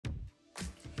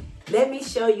Let me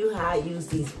show you how I use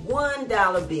these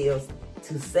 $1 bills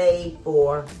to save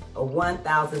for a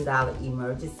 $1,000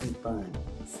 emergency fund.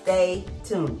 Stay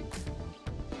tuned.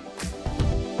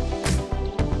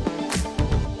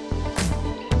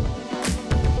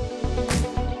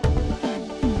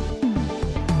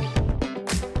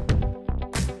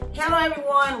 Hello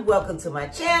everyone, welcome to my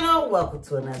channel. Welcome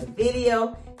to another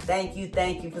video. Thank you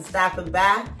for stopping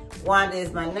by. Wanda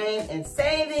is my name and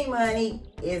saving money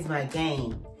is my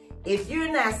game. If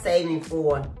you're not saving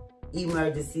for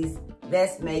emergencies,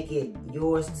 let's make it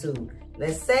yours too.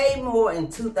 Let's save more in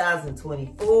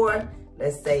 2024.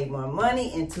 Let's save more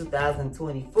money in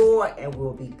 2024, and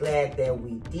we'll be glad that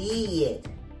we did.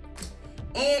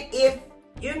 And if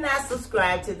you're not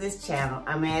subscribed to this channel,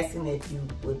 I'm asking that you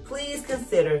would please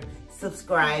consider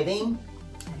subscribing,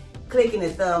 clicking the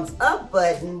thumbs up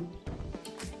button,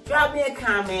 drop me a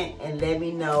comment and let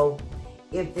me know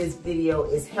if this video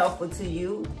is helpful to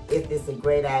you, if it's a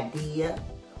great idea,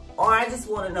 or I just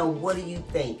want to know, what do you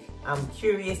think? I'm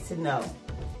curious to know.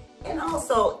 And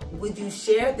also, would you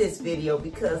share this video,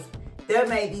 because there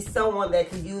may be someone that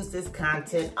could use this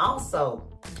content also.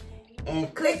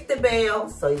 And click the bell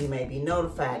so you may be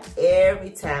notified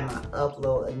every time I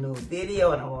upload a new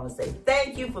video. And I want to say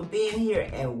thank you for being here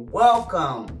and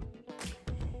welcome.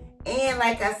 And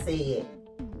like I said,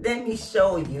 let me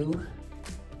show you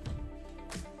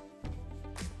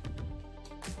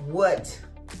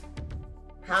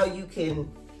how you can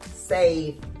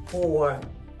save for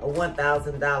a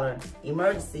 $1,000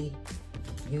 emergency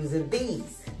using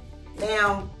these.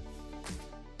 Now,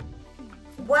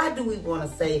 why do we want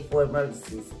to save for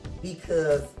emergencies?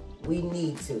 Because we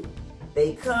need to.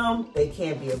 They come, they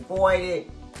can't be avoided,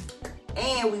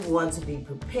 and we want to be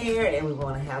prepared, and we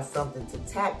want to have something to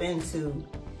tap into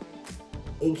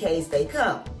in case they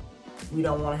come. We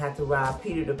don't want to have to rob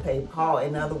Peter to pay Paul.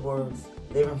 In other words,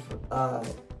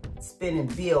 spending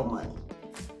bill money.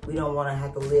 We don't want to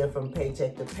have to live from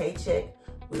paycheck to paycheck.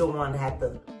 We don't want to have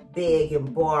to beg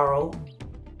and borrow.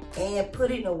 And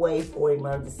putting away for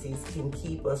emergencies can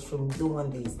keep us from doing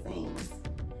these things.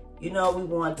 You know, we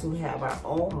want to have our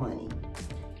own money.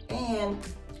 And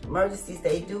emergencies,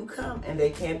 they do come and they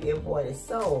can't be avoided.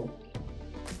 So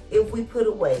if we put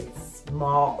away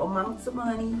small amounts of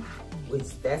money,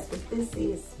 which that's what this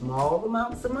is, small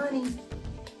amounts of money,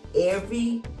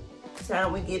 every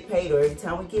time we get paid or every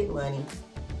time we get money,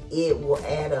 it will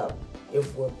add up.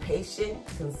 If we're patient,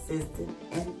 consistent,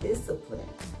 and disciplined,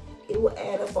 it will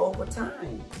add up over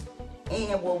time.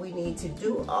 And what we need to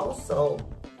do also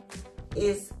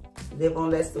is live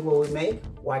on less than what we make,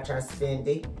 watch our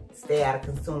spending, stay out of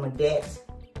consumer debt,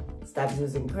 stop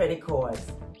using credit cards.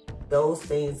 Those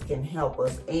things can help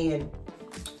us. And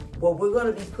what we're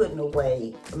going to be putting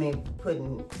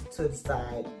to the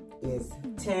side is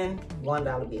 10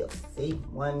 $1 bills. See,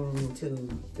 1,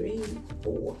 2, 3,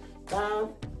 4, 5,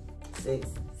 6,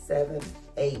 7,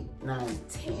 8, 9,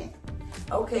 10.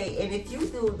 Okay, and if you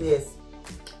do this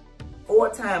 4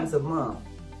 times a month,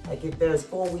 like if there's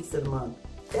 4 weeks in a month,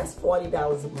 that's $40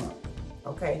 a month,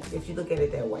 okay? If you look at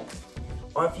it that way.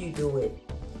 Or if you do it,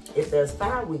 if there's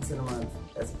 5 weeks in a month,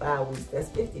 that's 5 weeks, that's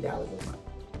 $50 a month.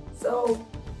 So,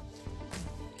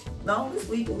 long as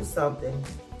we do something,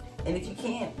 and if you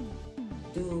can't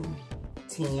do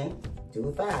 10,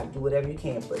 do 5, do whatever you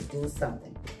can, but do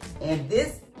something. And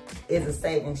this is a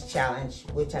savings challenge,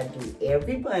 which I do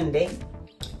every Monday,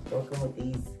 working with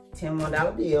these 10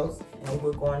 $1 bills, and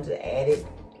we're going to add it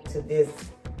to this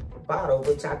bottle,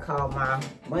 which I call my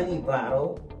money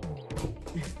bottle.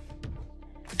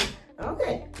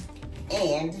 Okay,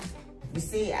 and you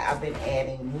see I've been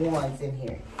adding ones in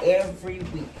here every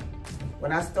week.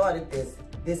 When I started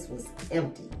this was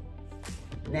empty.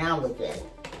 Now look at it,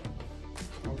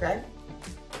 okay?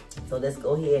 So let's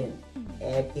go ahead and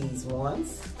add these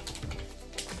ones.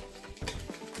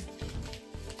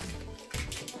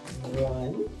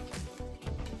 1,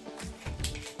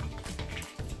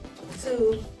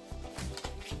 2,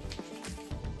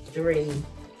 3,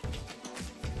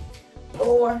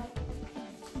 4,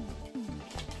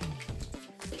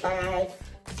 5,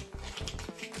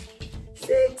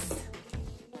 6,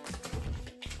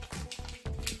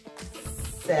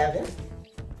 7,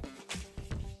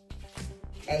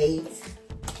 8,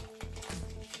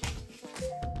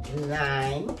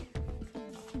 9,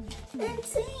 and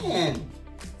 10.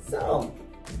 So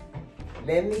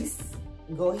let me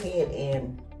go ahead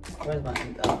and, where's my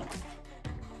go?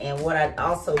 And what I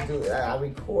also do, I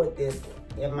record this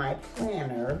in my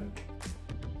planner.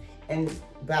 And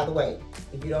by the way,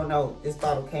 if you don't know, this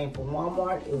bottle came from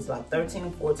Walmart. It was like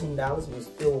 $13 or $14. It was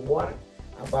filled with water.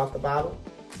 I bought the bottle,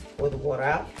 poured the water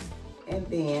out, and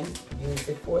then use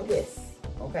it for this,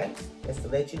 okay? Just to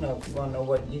let you know if you want to know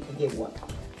what you can get one.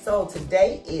 So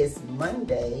today is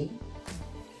Monday,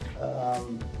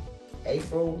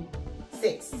 April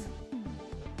 6th.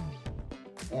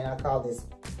 And I call this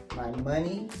my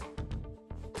money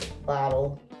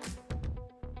bottle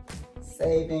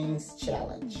savings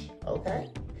challenge, okay?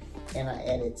 And I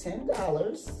added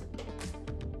 $10.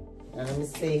 And let me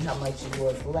see how much it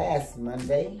was last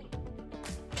Monday,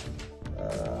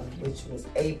 which was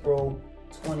April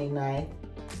 29th.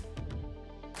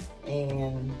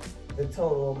 And the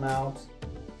total amount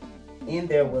in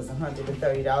there was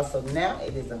 $130. So now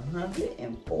it is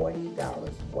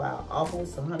 $140. Wow,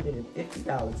 almost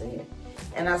 $150 in here.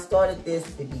 And I started this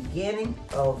the beginning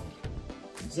of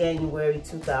January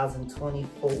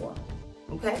 2024.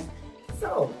 Okay,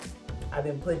 so I've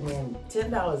been putting in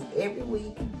 $10 every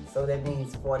week, so that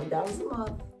means $40 a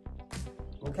month.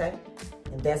 Okay,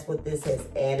 and that's what this has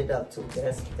added up to.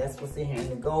 That's what's in here.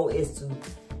 And the goal is to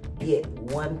get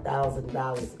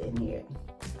 $1,000 in here.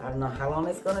 I don't know how long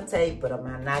it's gonna take, but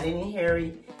I'm not in a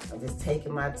hurry. I'm just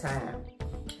taking my time.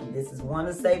 And this is one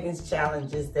of the savings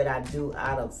challenges that I do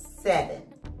out of 7.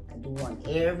 I do one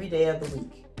every day of the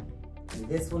week. And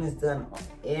this one is done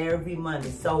every Monday.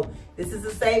 So this is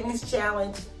a savings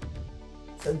challenge.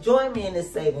 So join me in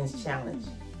this savings challenge.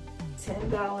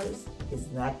 $10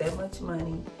 is not that much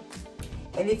money.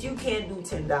 And if you can't do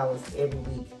 $10 every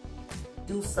week,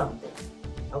 do something,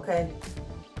 okay?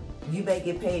 You may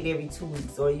get paid every 2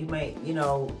 weeks, or you may,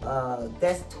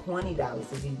 that's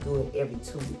 $20 if you do it every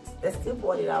 2 weeks. That's still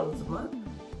 $40 a month.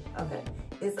 Okay,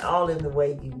 it's all in the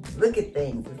way you look at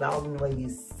things. It's all in the way you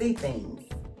see things.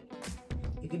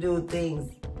 You can do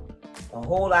things a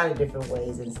whole lot of different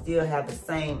ways and still have the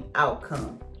same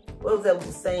outcome. What was that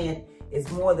saying?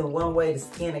 It's more than one way to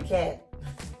skin a cat.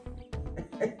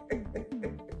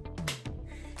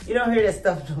 You don't hear that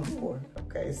stuff no more.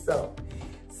 Okay, so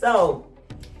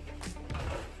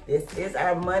this is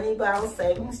our money bottle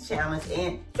savings challenge.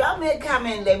 And drop me a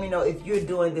comment and let me know if you're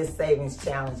doing this savings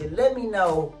challenge. And let me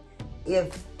know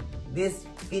if this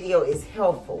video is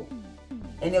helpful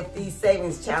and if these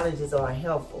savings challenges are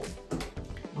helpful.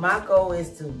 My goal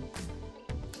is to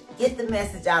get the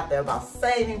message out there about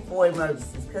saving for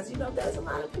emergencies, because there's a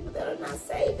lot of people that are not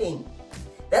saving.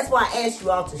 That's why I asked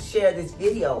you all to share this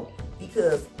video,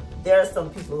 because there are some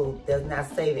people that's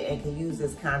not saving and can use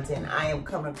this content. I am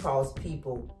coming across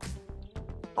people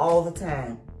all the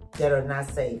time that are not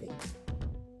saving,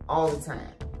 all the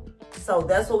time. So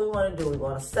that's what we want to do. We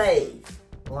want to save.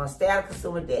 We want to stay out of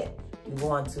consumer debt. We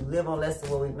want to live on less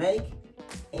than what we make.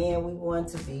 And we want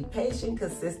to be patient,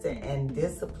 consistent, and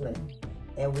disciplined.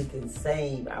 And we can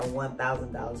save our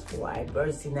 $1,000 for our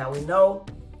adversity. Now we know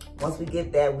once we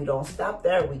get that, we don't stop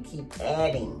there. We keep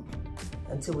adding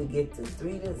until we get to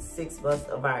 3 to 6 months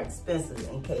of our expenses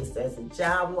in case there's a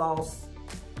job loss,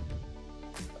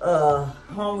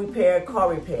 home repair,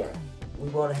 car repair. We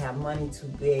want to have money to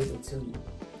be able to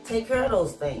take care of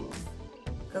those things,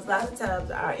 because a lot of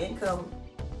times our income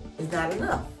is not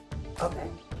enough. Okay.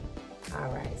 All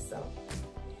right, so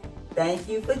thank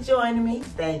you for joining me.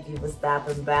 Thank you for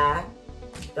stopping by.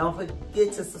 Don't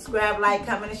forget to subscribe, like,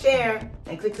 comment, and share,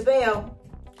 and click the bell.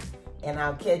 And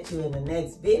I'll catch you in the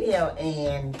next video.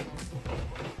 And